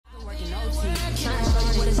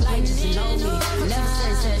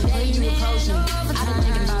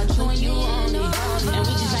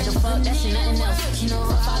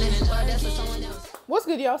What's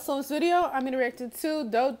good, y'all? So in this video, I'm interacting to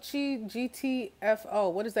Doechii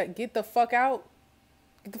GTFO. What is that? Get the fuck out?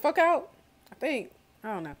 Get the fuck out? I think.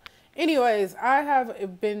 I don't know. Anyways, I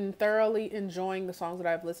have been thoroughly enjoying the songs that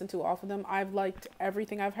I've listened to off of them. I've liked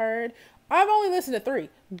everything I've heard. I've only listened to 3,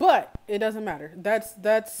 but it doesn't matter.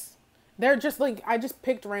 They're just like, I just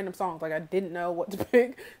picked random songs. Like, I didn't know what to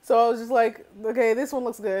pick. So I was just like, okay, this one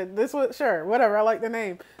looks good. This one, sure, whatever. I like the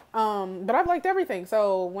name. But I've liked everything.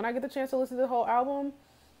 So when I get the chance to listen to the whole album,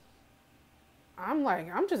 I'm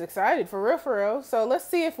just excited for real, for real. So let's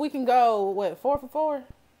see if we can go, what, 4 for 4?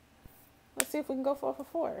 Let's see if we can go 4 for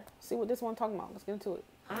 4. See what this one talking about. Let's get into it.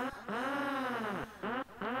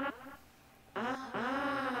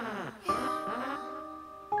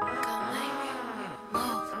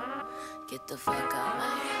 Get the fuck out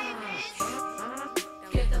my way.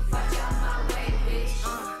 Get the fuck out my way, bitch.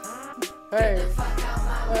 Hey. Get the fuck out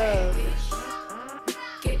my way,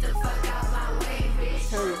 bitch. Get the fuck out my way, bitch.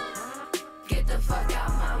 Hey. Get the fuck out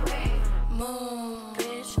my way. Move,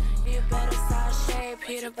 bitch. You better start shape.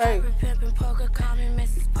 Hit a purple pimpin' poker. Call me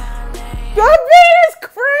Mrs. Parlay. The beat is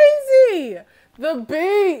crazy. The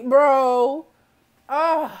beat, bro.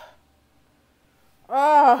 Oh,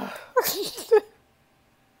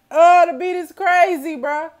 the beat is crazy,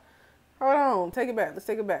 bro. Hold on. Take it back. Let's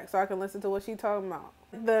take it back so I can listen to what she's talking about.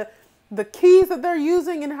 The keys that they're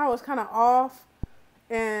using and how it's kind of off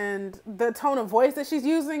and the tone of voice that she's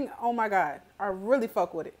using. Oh, my God. I really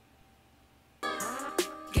fuck with it.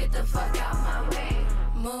 Get the fuck out my way.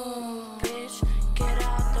 Move, bitch. Get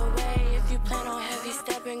out the way. If you plan on heavy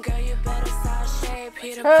stepping, girl, you better start shape.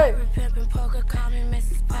 Hit a purple pimpin' poker. Call me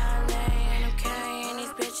Mrs. Parlay. And I'm carrying these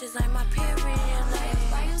bitches like my period.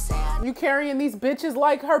 You carrying these bitches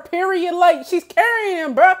like her period late. She's carrying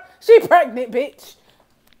them, bruh. She pregnant, bitch.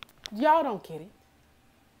 Y'all don't get it.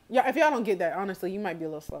 Yeah, if y'all don't get that, honestly, you might be a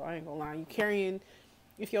little slow. I ain't gonna lie. You carrying,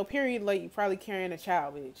 if your period late, you probably carrying a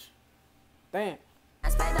child, bitch. Damn. I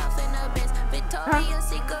sped off in a bitch. Victoria's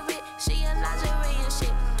Secret. She in lingerie and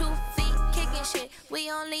shit. 2 feet kicking shit. We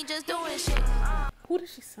only just doing shit. Who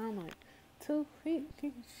does she sound like? 2 feet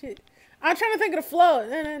kicking shit. I'm trying to think of the flow.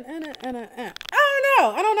 I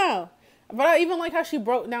don't know. But I even like how she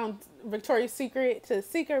broke down Victoria's Secret to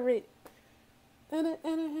Secret. I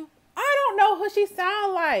don't know who she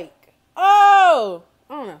sound like. Oh,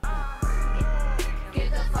 I don't know.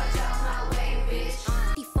 Get the fuck out my way, bitch.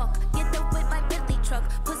 Fuck, get the whip by Bentley truck.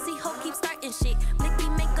 Pussy hoe keep starting shit. Blicky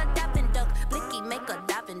make a dap and duck. Blicky make a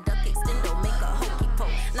dap and duck. Extendo make a hokey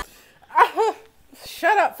poke.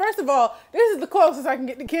 Shut up. First of all, this is the closest I can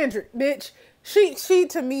get to Kendrick, bitch. She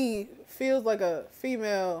to me feels like a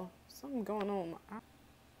female. Something going on. I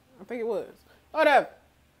think it was. Whatever.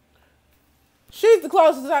 She's the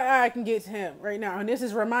closest I can get to him right now. And this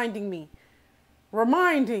is reminding me. But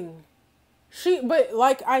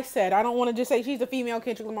like I said, I don't want to just say she's a female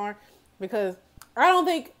Kendrick Lamar. Because I don't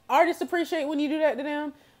think artists appreciate when you do that to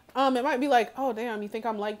them. It might be like, oh, damn, you think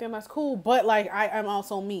I'm like them? That's cool. But, like, I'm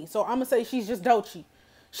also me. So, I'm going to say she's just Doechii.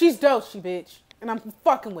 She's Doechii, bitch. And I'm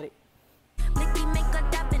fucking with it. Blicky make a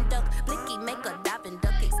dap and duck. Blicky make a dap and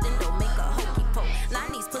duck. Extendo make a hokey poke.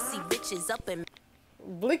 Line these pussy bitches up and...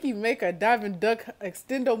 Blicky make a dive and duck.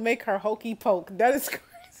 Extendo make her hokey poke. That is crazy.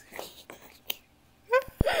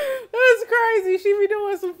 That's crazy. She be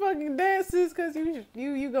doing some fucking dances because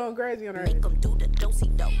you going crazy on her. Make them do the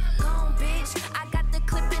Doechii dope. Gone, bitch. I got the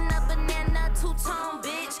clip in a banana two-tone,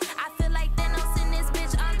 bitch. I feel like Thanos in this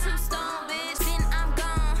bitch. I'm too stone, bitch. Then I'm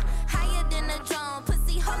gone. Higher than a drone.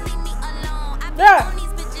 Pussy holding me alone. I be on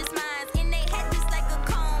these bitches' minds. In they head just like a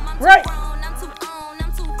comb. I'm too grown. I'm too on.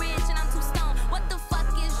 I'm too rich and I'm too stoned. What the fuck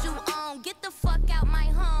is you on? Get the fuck out my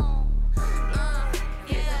home.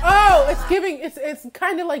 Oh, it's giving, it's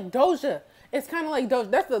kind of like Doja. It's kind of like Doja.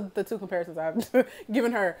 That's the 2 comparisons I've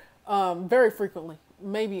given her very frequently.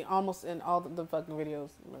 Maybe almost in all the fucking videos.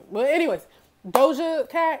 But anyways, Doja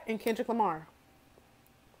Cat and Kendrick Lamar.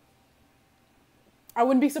 I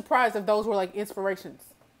wouldn't be surprised if those were like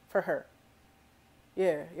inspirations for her.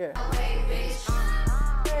 Yeah. Hey,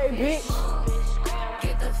 bitch.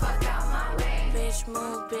 Get the fuck out my way. Bitch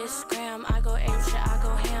move, bitch scram. I go ape shit, I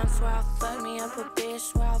go ham. Swear I'll fuck me up a bitch.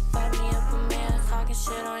 Swear I'll fuck me up a man. Talking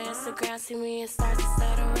shit on Instagram. See me, it starts to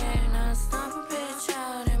stutter in. I'll stomp a bitch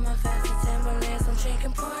out in my fashion Timberlands. I'm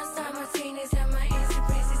drinking porn star martinis and my easy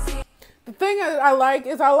breezy. The thing I like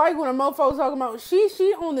is I like when a mofo's talking about she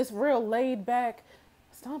on this real laid back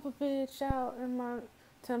stomp a bitch out in my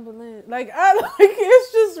Timberland. Like I like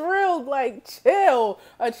it's just real like chill.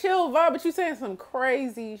 A chill vibe, but you saying some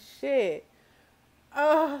crazy shit.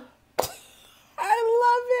 I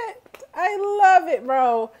love it,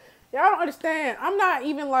 bro. Y'all don't understand. I'm not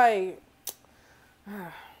even like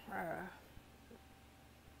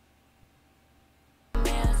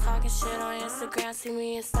Talking shit on Instagram, see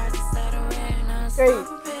me and start to stutter in. Hey.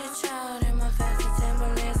 Bitch out in my fancy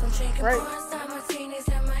Timberlands, I'm drinking Right. porn-star martinis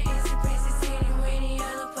and my easy breezy teeny weeny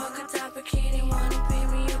yellow polka dot bikini. Wanna be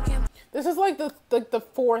me, you can. This is like the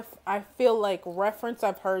fourth, I feel like, reference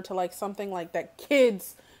I've heard to like something like that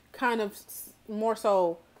kids kind of more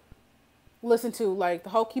so listen to, like the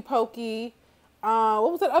Hokey Pokey.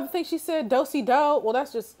 What was that other thing she said? Doechii Do. Well,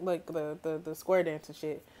 that's just like the square dance and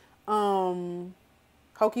shit.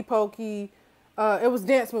 Hokey Pokey. It was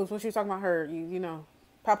dance moves when she was talking about her, you know,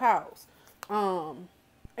 pow pows.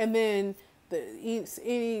 And then the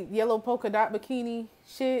any yellow polka dot bikini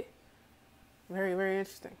shit. Very, very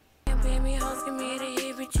interesting. Baby, hoes give me the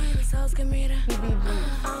heebie-jeebies, hoes give me the I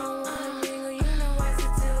don't wanna mingle, you know what to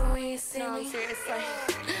do when you see me. Get the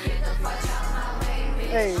fuck out my way, bitch.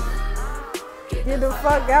 Hey, get the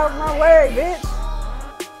fuck out my way, bitch.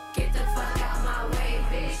 Get the fuck out my way,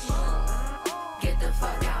 bitch. Get the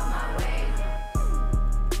fuck out my way.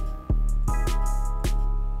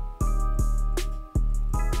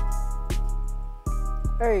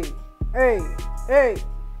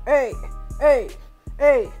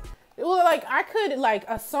 Hey. Well, like, I could, like,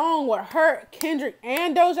 a song with her, Kendrick,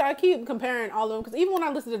 and Doja. I keep comparing all of them, because even when I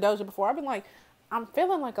listened to Doja before, I've been like, I'm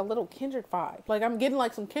feeling like a little Kendrick vibe. Like, I'm getting,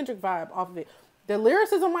 like, some Kendrick vibe off of it. The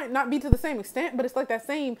lyricism might not be to the same extent, but it's, like, that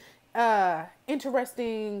same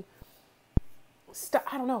interesting stuff.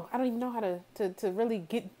 I don't know. I don't even know how to really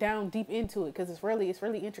get down deep into it, because it's really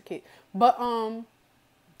intricate. But,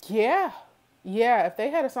 yeah, if they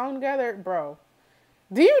had a song together, bro.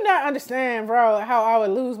 Do you not understand, bro, how I would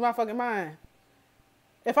lose my fucking mind?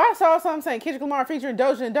 If I saw something saying Kendrick Lamar featuring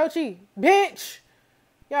Doja and Doechii, bitch,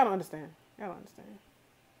 y'all don't understand. Y'all don't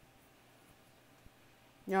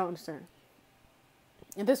understand.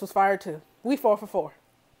 And this was fire too. We 4 for 4.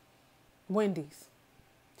 Wendy's.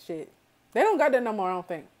 Shit. They don't got that no more, I don't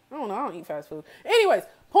think. I don't know. I don't eat fast food. Anyways,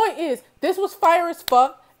 point is, this was fire as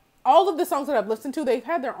fuck. All of the songs that I've listened to, they've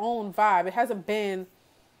had their own vibe. It hasn't been...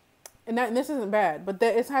 And this isn't bad, but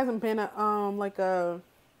it hasn't been like a,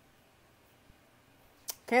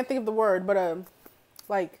 can't think of the word, but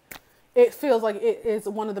like, it feels like it is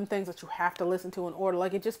one of them things that you have to listen to in order.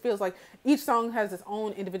 Like, it just feels like each song has its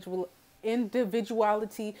own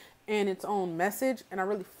individuality and its own message, and I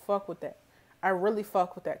really fuck with that.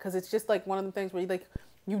 Because it's just like one of the things where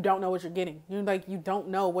you don't know what you're getting. You don't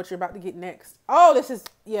know what you're about to get next. Oh,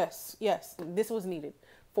 yes, this was needed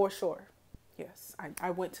for sure. Yes, I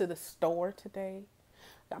went to the store today.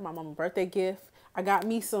 Got my mama a birthday gift. I got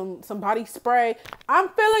me some body spray. I'm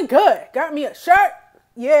feeling good. Got me a shirt.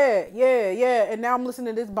 Yeah. And now I'm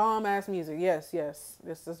listening to this bomb ass music. Yes.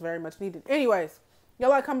 This is very much needed. Anyways,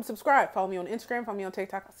 y'all like, comment, subscribe. Follow me on Instagram. Follow me on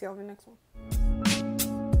TikTok. I'll see y'all in the next one.